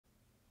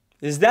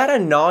Is that a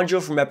nodule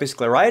from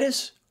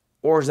episcleritis?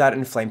 Or is that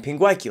inflamed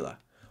pinguecula?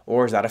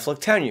 Or is that a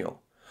phlyctenule?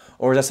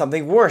 Or is that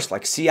something worse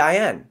like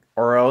CIN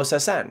or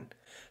OSSN?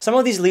 Some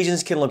of these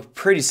lesions can look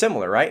pretty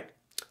similar, right?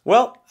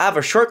 Well, I have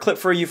a short clip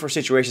for you for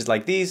situations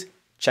like these.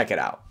 Check it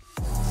out.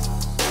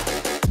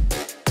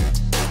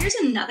 Here's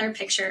another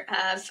picture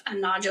of a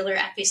nodular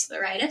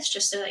episcleritis,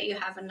 just so that you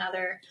have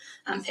another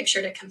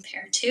picture to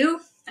compare to.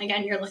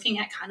 Again, you're looking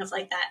at kind of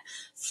like that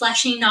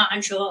fleshy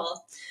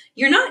nodule.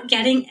 You're not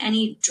getting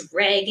any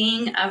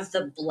dragging of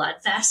the blood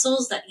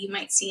vessels that you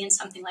might see in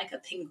something like a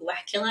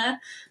pinguecula.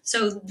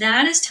 So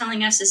that is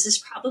telling us this is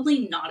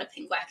probably not a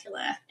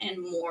pinguecula and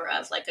more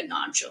of like a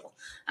nodule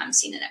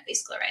seen in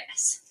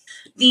episcleritis.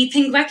 The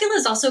pinguecula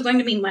is also going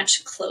to be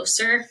much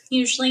closer,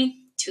 usually,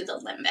 to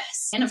the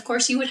limbus. And of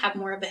course, you would have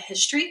more of a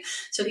history.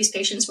 So these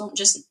patients won't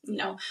just,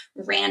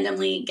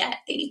 randomly get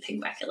a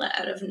pinguecula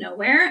out of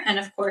nowhere. And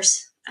of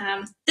course,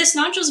 this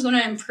nodule is going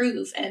to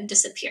improve and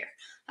disappear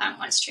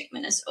once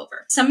treatment is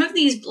over. Some of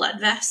these blood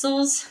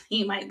vessels,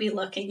 you might be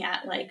looking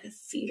at like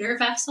feeder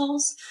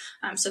vessels.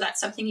 So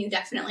that's something you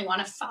definitely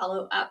want to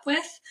follow up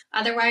with.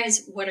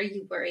 Otherwise, what are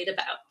you worried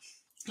about?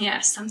 Yeah,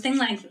 something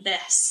like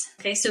this.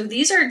 Okay, so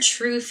these are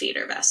true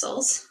feeder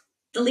vessels.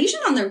 The lesion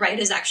on the right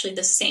is actually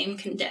the same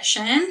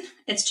condition.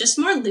 It's just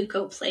more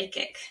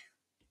leukoplakic.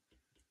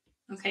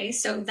 Okay,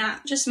 so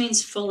that just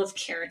means full of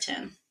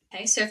keratin.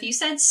 Okay, so if you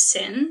said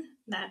SIN,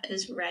 that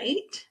is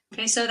right.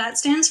 Okay, so that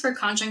stands for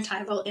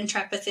conjunctival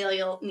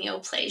intraepithelial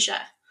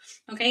neoplasia.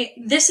 Okay,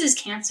 this is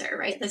cancer,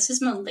 right? This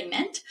is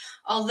malignant,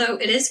 although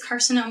it is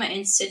carcinoma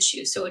in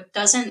situ, so it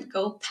doesn't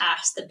go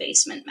past the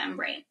basement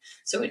membrane.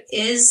 So it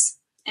is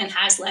and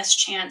has less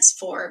chance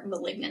for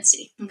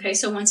malignancy. Okay,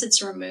 so once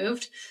it's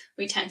removed,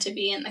 we tend to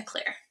be in the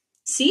clear.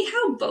 See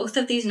how both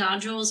of these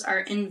nodules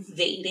are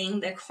invading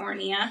the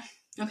cornea?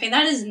 Okay,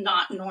 that is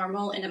not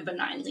normal in a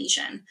benign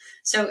lesion.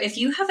 So if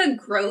you have a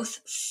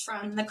growth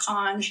from the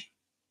conj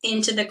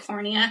into the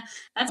cornea,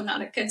 that's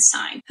not a good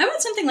sign. How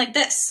about something like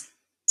this?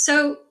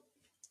 So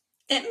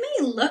it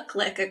may look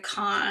like a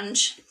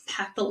conj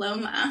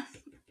papilloma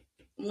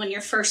when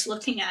you're first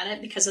looking at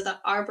it because of the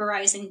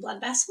arborizing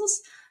blood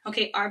vessels.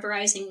 Okay,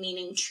 arborizing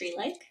meaning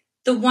tree-like.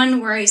 The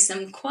one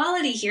worrisome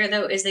quality here,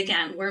 though, is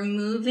again, we're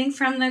moving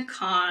from the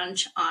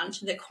conj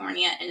onto the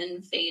cornea and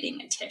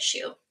invading a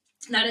tissue.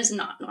 That is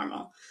not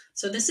normal.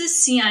 So this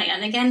is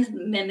CIN, again,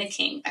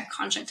 mimicking a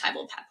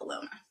conjunctival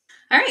papilloma.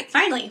 All right,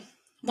 finally,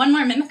 one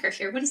more mimicker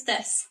here. What is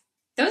this?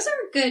 Those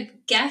are good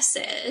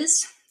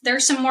guesses. There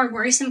are some more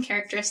worrisome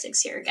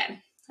characteristics here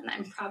again, and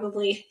I'm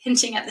probably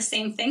hinting at the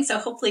same thing, so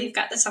hopefully you've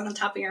got this on the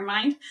top of your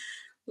mind.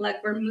 Look,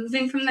 we're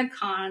moving from the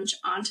conj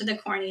onto the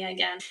cornea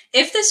again.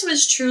 If this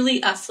was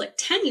truly a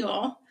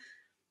phlyctenule,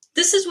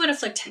 this is what a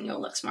phlyctenule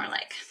looks more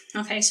like.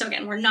 Okay, so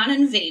again, we're not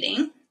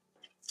invading.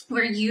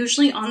 We're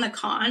usually on the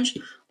conj,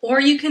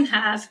 or you can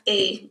have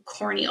a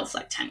corneal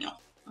phlyctenule.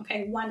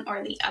 Okay, one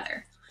or the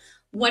other.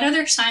 What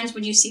other signs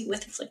would you see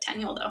with a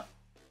phlyctenule though?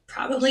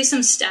 Probably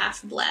some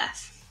staph bleb.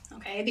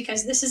 Okay,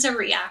 because this is a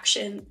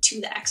reaction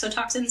to the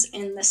exotoxins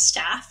in the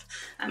staph,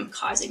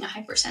 causing a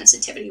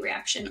hypersensitivity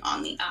reaction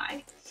on the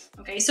eye.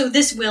 Okay, so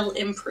this will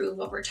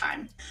improve over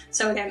time.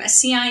 So again, a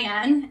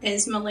CIN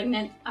is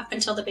malignant up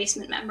until the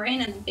basement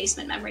membrane, and the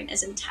basement membrane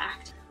is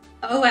intact.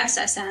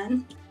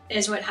 OSSN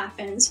is what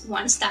happens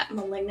once that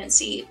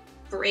malignancy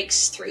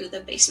breaks through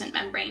the basement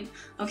membrane.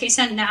 Okay,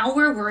 so now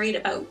we're worried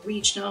about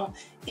regional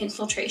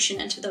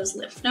infiltration into those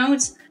lymph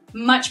nodes,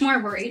 much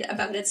more worried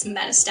about its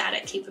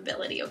metastatic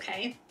capability,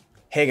 okay?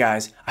 Hey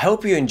guys, I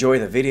hope you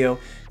enjoyed the video.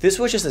 This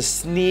was just a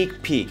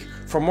sneak peek.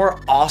 For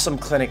more awesome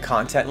clinic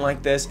content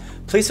like this,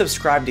 please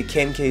subscribe to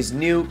KMK's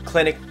new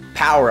clinic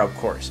PowerUp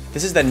course.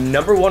 This is the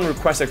 #1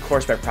 requested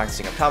course by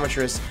practicing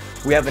optometrists.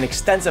 We have an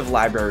extensive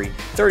library,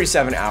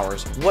 37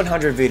 hours,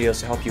 100 videos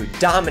to help you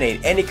dominate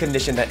any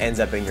condition that ends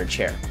up in your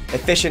chair.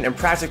 Efficient and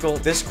practical,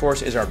 this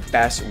course is our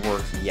best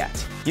work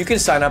yet. You can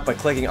sign up by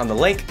clicking on the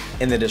link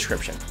in the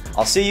description.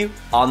 I'll see you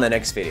on the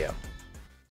next video.